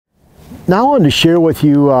Now I wanted to share with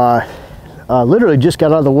you, literally just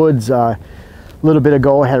got out of the woods a little bit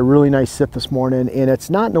ago. I had a really nice sit this morning, and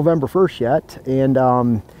it's not November 1st yet,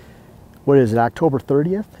 and what is it, October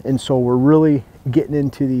 30th? And so we're really getting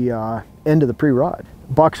into the end of the pre-rut.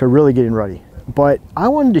 Bucks are really getting ruddy. But I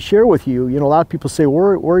wanted to share with you, a lot of people say,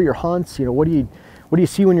 where are your hunts? What do you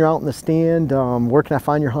see when you're out in the stand? Where can I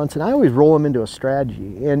find your hunts? And I always roll them into a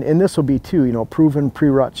strategy. And this will be too, proven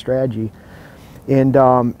pre-rut strategy. And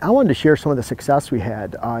I wanted to share some of the success we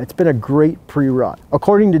had. It's been a great pre-rut.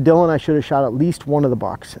 According to Dylan, I should have shot at least one of the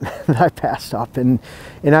bucks that I passed up. And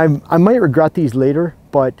I might regret these later,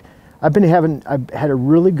 but I've had a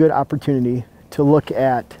really good opportunity to look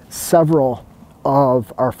at several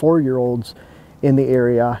of our 4-year-olds in the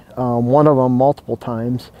area, one of them multiple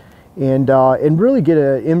times, and really get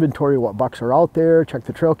an inventory of what bucks are out there, check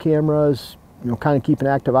the trail cameras, kind of keep an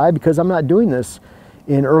active eye, because I'm not doing this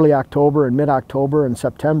in early October and mid-October and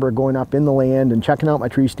September, going up in the land and checking out my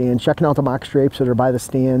tree stands, checking out the mock scrapes that are by the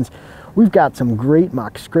stands. We've got some great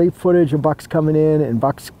mock scrape footage of bucks coming in and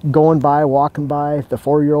bucks going by, walking by, the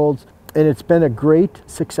 4-year-olds, and it's been a great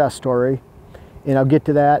success story. And I'll get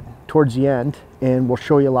to that towards the end, and we'll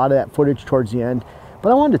show you a lot of that footage towards the end. But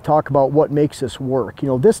I wanted to talk about what makes this work.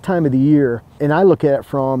 This time of the year, and I look at it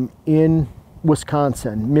from in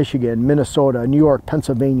Wisconsin, Michigan, Minnesota, New York,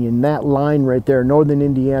 Pennsylvania, and that line right there, northern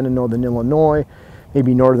Indiana, northern Illinois,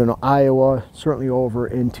 maybe northern Iowa, certainly over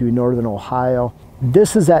into northern Ohio.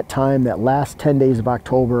 This is that time, that last 10 days of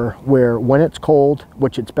October, where when it's cold,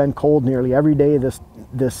 which it's been cold nearly every day this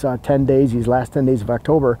 10 days, these last 10 days of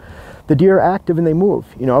October, the deer are active and they move.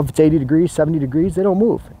 If it's 80 degrees, 70 degrees, they don't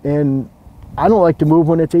move. And I don't like to move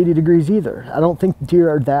when it's 80 degrees either. I don't think deer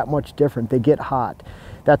are that much different. They get hot.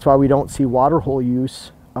 That's why we don't see water hole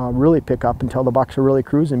use really pick up until the bucks are really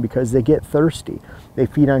cruising, because they get thirsty. They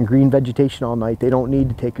feed on green vegetation all night. They don't need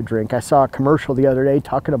to take a drink. I saw a commercial the other day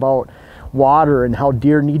talking about water and how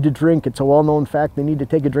deer need to drink. It's a well-known fact they need to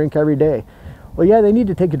take a drink every day. Well, yeah, they need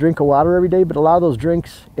to take a drink of water every day, but a lot of those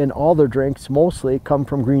drinks, and all their drinks mostly, come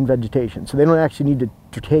from green vegetation. So they don't actually need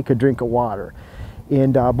to take a drink of water.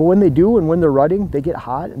 And but when they do, and when they're rutting, they get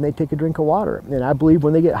hot and they take a drink of water. And I believe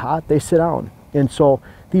when they get hot, they sit down. And so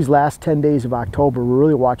these last 10 days of October, we're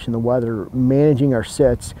really watching the weather, managing our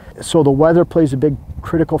sits. So the weather plays a big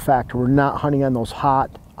critical factor. We're not hunting on those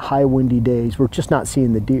hot, high windy days. We're just not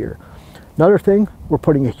seeing the deer. Another thing, we're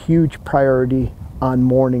putting a huge priority on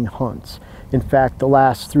morning hunts. In fact, the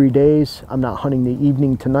last 3 days, I'm not hunting the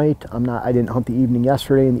evening tonight. I didn't hunt the evening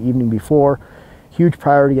yesterday and the evening before. Huge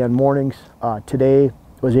priority on mornings. Today,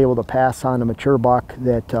 was able to pass on a mature buck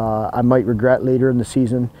that I might regret later in the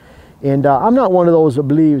season. And I'm not one of those that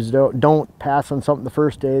believes don't pass on something the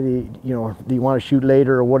first day that you want to shoot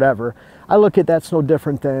later or whatever. I look at that's no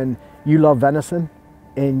different than you love venison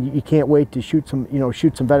and you can't wait to shoot some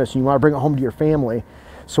venison. You want to bring it home to your family.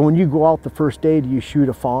 So when you go out the first day, do you shoot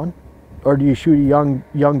a fawn? Or do you shoot a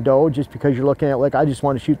young doe just because you're looking at, like, I just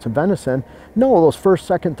want to shoot some venison? No, those first,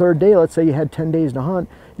 second, third day, let's say you had 10 days to hunt,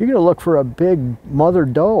 you're going to look for a big mother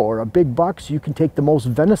doe or a big buck so you can take the most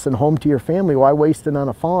venison home to your family. Why waste it on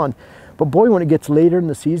a fawn? But boy, when it gets later in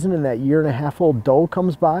the season and that 1.5-year-old doe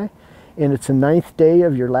comes by, and it's the 9th day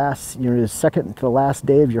of your last, the second to the last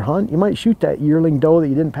day of your hunt, you might shoot that yearling doe that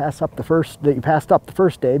you passed up the first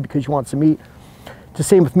day because you want some meat. It's the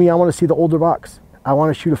same with me. I want to see the older bucks. I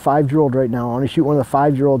want to shoot a 5-year-old right now. I want to shoot one of the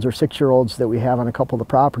 5-year-olds or 6-year-olds that we have on a couple of the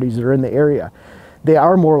properties that are in the area. They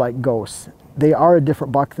are more like ghosts. They are a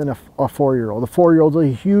different buck than a 4-year-old. A 4-year-old is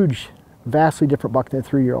a huge, vastly different buck than a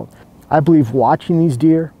 3-year-old. I believe watching these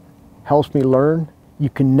deer helps me learn.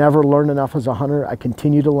 You can never learn enough as a hunter. I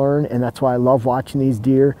continue to learn, and that's why I love watching these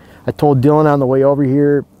deer. I told Dylan on the way over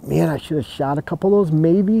here, man, I should have shot a couple of those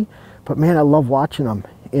maybe, but man, I love watching them.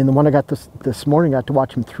 And the one I got this morning, I got to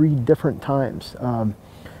watch him 3 different times.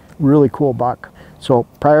 Really cool buck. So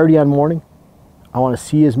priority on morning, I want to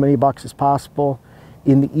see as many bucks as possible.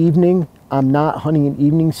 In the evening, I'm not hunting an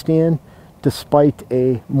evening stand, despite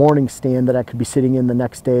a morning stand that I could be sitting in the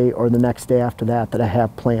next day or the next day after that I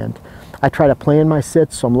have planned. I try to plan my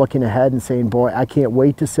sits, so I'm looking ahead and saying, boy, I can't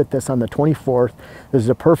wait to sit this on the 24th. This is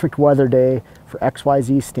a perfect weather day for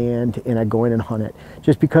XYZ stand, and I go in and hunt it.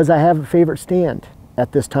 Just because I have a favorite stand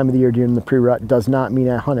at this time of the year during the pre-rut does not mean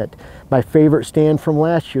I hunt it. My favorite stand from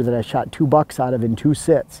last year that I shot 2 bucks out of in 2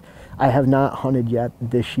 sits, I have not hunted yet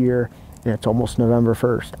this year, and it's almost November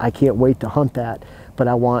 1st. I can't wait to hunt that, but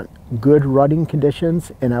I want good rutting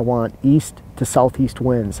conditions and I want east to southeast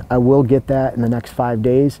winds. I will get that in the next 5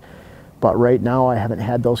 days, but right now I haven't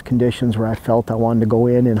had those conditions where I felt I wanted to go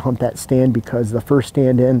in and hunt that stand, because the first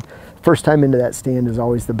time into that stand is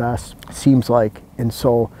always the best, seems like. And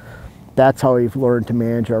so That's how we've learned to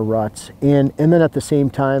manage our ruts. And then at the same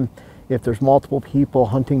time, if there's multiple people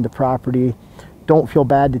hunting the property, don't feel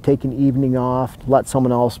bad to take an evening off, let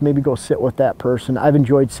someone else, maybe go sit with that person. I've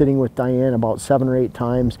enjoyed sitting with Diane about 7 or 8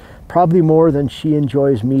 times, probably more than she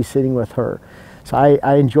enjoys me sitting with her. So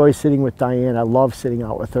I enjoy sitting with Diane. I love sitting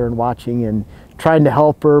out with her and watching and trying to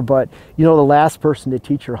help her. But you know, the last person to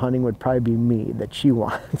teach her hunting would probably be me, that she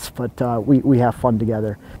wants. But we have fun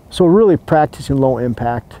together. So we're really practicing low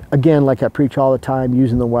impact. Again, like I preach all the time,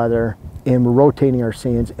 using the weather, and we're rotating our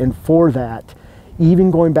stands. And for that,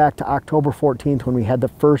 even going back to October 14th when we had the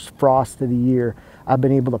first frost of the year, I've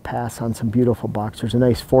been able to pass on some beautiful bucks. There's a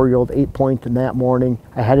nice 4-year-old 8-point in that morning.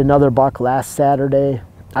 I had another buck last Saturday.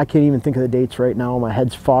 I can't even think of the dates right now. My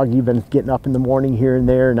head's foggy. Been getting up in the morning here and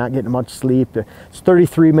there, not getting much sleep. It's a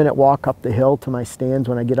 33-minute walk up the hill to my stands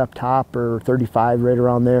when I get up top, or 35, right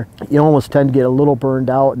around there. You almost tend to get a little burned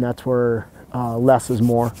out, and that's where less is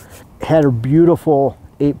more. Had a beautiful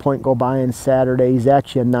 8-point go by on Saturday. He's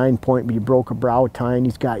actually a 9-point, but he broke a brow tine.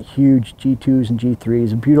 He's got huge G2s and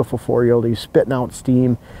G3s, a beautiful 4-year-old. He's spitting out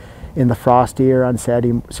steam in the frosty air on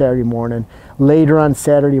Saturday morning. Later on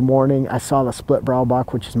Saturday morning, I saw the split brow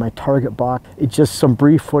buck, which is my target buck. It's just some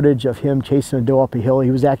brief footage of him chasing a doe up a hill.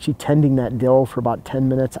 He was actually tending that doe for about 10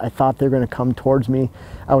 minutes. I thought they were going to come towards me.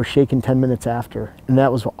 I was shaking 10 minutes after, and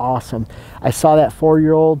that was awesome. I saw that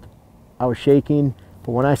 4-year-old. I was shaking.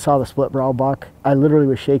 But when I saw the split brow buck, I literally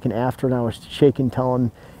was shaking after, and I was shaking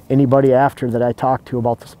telling anybody after that I talked to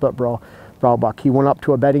about the split brow buck. He went up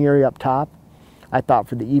to a bedding area up top. I thought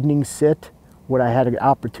for the evening sit, what I had an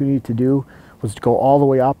opportunity to do was to go all the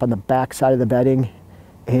way up on the back side of the bedding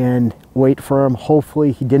and wait for him.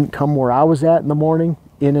 Hopefully he didn't come where I was at in the morning,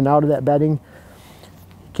 in and out of that bedding.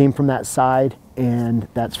 He came from that side, and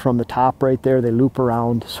that's from the top right there. They loop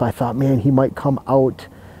around. So I thought, man, he might come out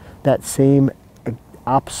that same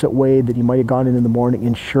opposite way that he might have gone in the morning.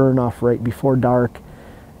 And sure enough, right before dark,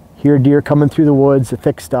 hear deer coming through the woods, the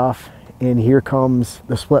thick stuff, and here comes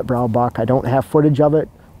the split brow buck. I don't have footage of it.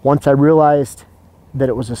 Once I realized that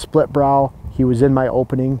it was a split brow, he was in my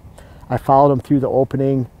opening. I followed him through the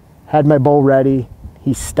opening, had my bow ready.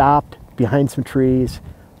 He stopped behind some trees.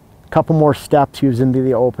 A couple more steps, he was into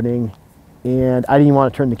the opening, and I didn't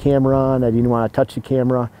want to turn the camera on. I didn't want to touch the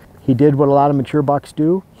camera. He did what a lot of mature bucks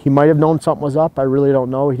do. He might have known something was up. I really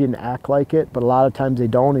don't know. He didn't act like it, but a lot of times they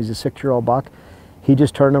don't. He's a 6-year-old buck. He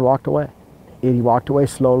just turned and walked away. And he walked away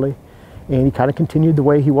slowly, and he kind of continued the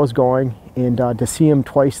way he was going. And to see him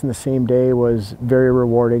twice in the same day was very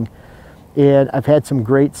rewarding. And I've had some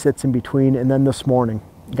great sits in between. And then this morning,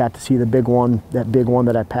 got to see the big one,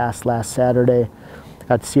 that I passed last Saturday.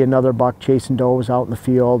 Got to see another buck chasing does out in the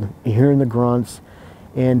field, hearing the grunts.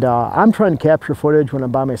 And I'm trying to capture footage when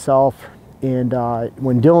I'm by myself. And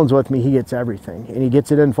when Dylan's with me, he gets everything, and he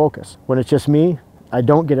gets it in focus. When it's just me, I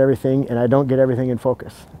don't get everything, and I don't get everything in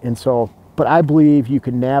focus. And so, but I believe you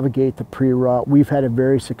can navigate the pre-rut. We've had a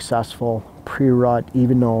very successful pre-rut,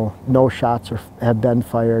 even though no shots have been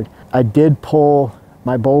fired. I did pull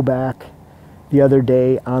my bow back the other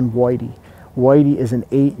day on Whitey. Whitey is an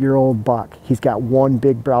 8-year-old buck. He's got one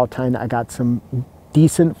big brow tine. I got some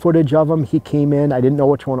decent footage of him. He came in, I didn't know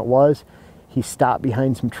which one it was. He stopped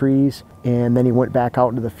behind some trees, and then he went back out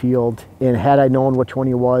into the field. And had I known which one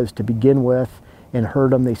he was to begin with and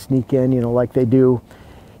heard them, they sneak in, you know, like they do.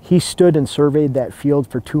 He stood and surveyed that field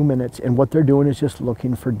for 2 minutes, and what they're doing is just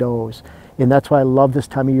looking for does. And that's why I love this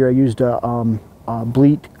time of year. I used a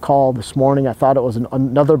bleat call this morning. I thought it was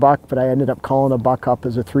another buck, but I ended up calling a buck up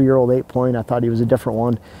as a 3-year-old 8-point. I thought he was a different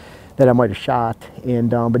one that I might have shot, and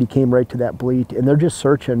but he came right to that bleat. And they're just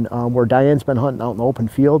searching where Diane's been hunting out in the open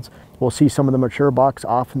fields. We'll see some of the mature bucks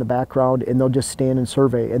off in the background, and they'll just stand and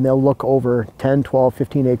survey, and they'll look over 10, 12,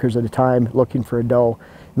 15 acres at a time looking for a doe.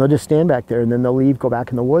 And they'll just stand back there, and then they'll leave, go back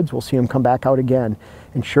in the woods. We'll see them come back out again.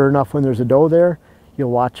 And sure enough, when there's a doe there, you'll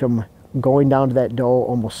watch them going down to that doe,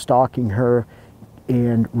 almost stalking her,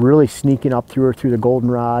 and really sneaking up through her through the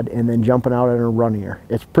goldenrod, and then jumping out at her, running her.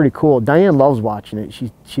 It's pretty cool. Diane loves watching it.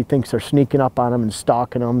 She thinks they're sneaking up on them and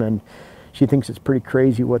stalking them, and she thinks it's pretty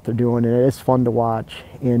crazy what they're doing, and it's fun to watch.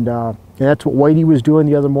 And that's what Whitey was doing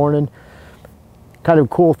the other morning. Kind of a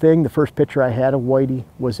cool thing, the first picture I had of Whitey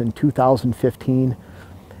was in 2015,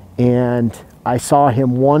 and I saw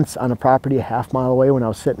him once on a property a half-mile away when I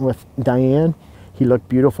was sitting with Diane. He looked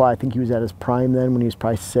beautiful. I think he was at his prime then when he was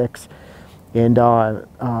probably 6, and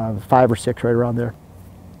 5 or 6, right around there.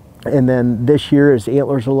 And then this year his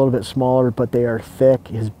antlers are a little bit smaller, but they are thick.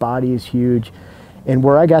 His body is huge. And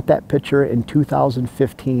where I got that picture in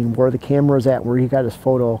 2015, where the camera is at, where he got his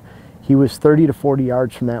photo, he was 30 to 40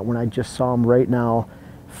 yards from that when I just saw him right now,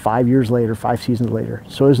 5 years later, 5 seasons later.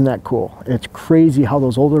 So isn't that cool? And it's crazy how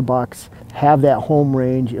those older bucks have that home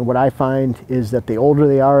range. And what I find is that the older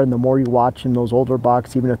they are and the more you watch them, those older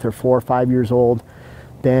bucks, even if they're 4 or 5 years old,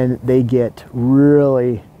 then they get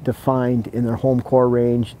really defined in their home core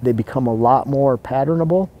range. They become a lot more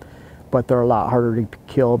patternable, but they're a lot harder to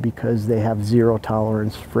kill because they have zero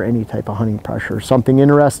tolerance for any type of hunting pressure. Something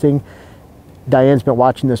interesting, Diane's been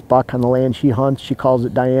watching this buck on the land she hunts. She calls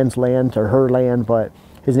it Diane's land or her land, but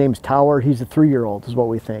his name's Tower. He's a 3-year-old is what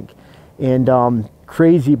we think. And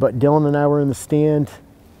crazy, but Dylan and I were in the stand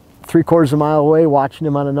 3/4 of a mile away watching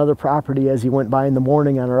him on another property as he went by in the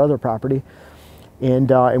morning on our other property.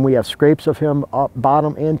 And we have scrapes of him up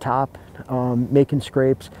bottom and top, making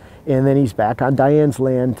scrapes. And then he's back on Diane's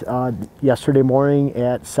land yesterday morning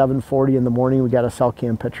at 7:40 in the morning. We got a cell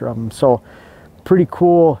cam picture of him. So pretty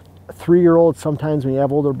cool. 3-year-olds, sometimes when you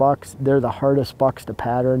have older bucks, they're the hardest bucks to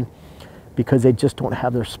pattern because they just don't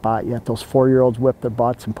have their spot yet. Those 4-year-olds whip their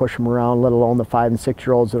butts and push them around, let alone the 5- and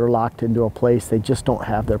 6-year-olds that are locked into a place. They just don't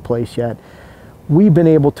have their place yet. We've been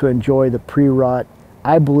able to enjoy the pre-rut.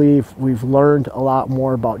 I believe we've learned a lot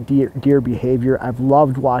more about deer behavior. I've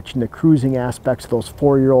loved watching the cruising aspects of those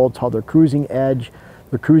 4-year-olds, how they're cruising edge,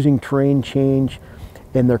 they're cruising terrain change,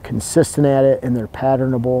 and they're consistent at it and they're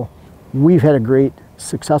patternable. We've had a great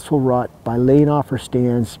successful rut by laying off our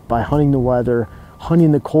stands, by hunting the weather,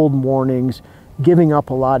 hunting the cold mornings, giving up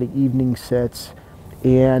a lot of evening sits.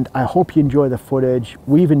 And I hope you enjoy the footage.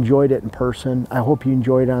 We've enjoyed it in person. I hope you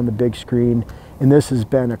enjoyed it on the big screen. And this has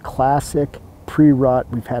been a classic pre-rut.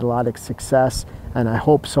 We've had a lot of success, and I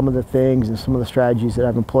hope some of the things and some of the strategies that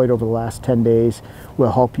I've employed over the last 10 days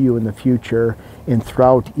will help you in the future and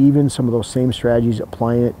throughout even some of those same strategies,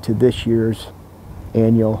 applying it to this year's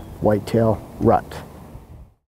annual whitetail rut.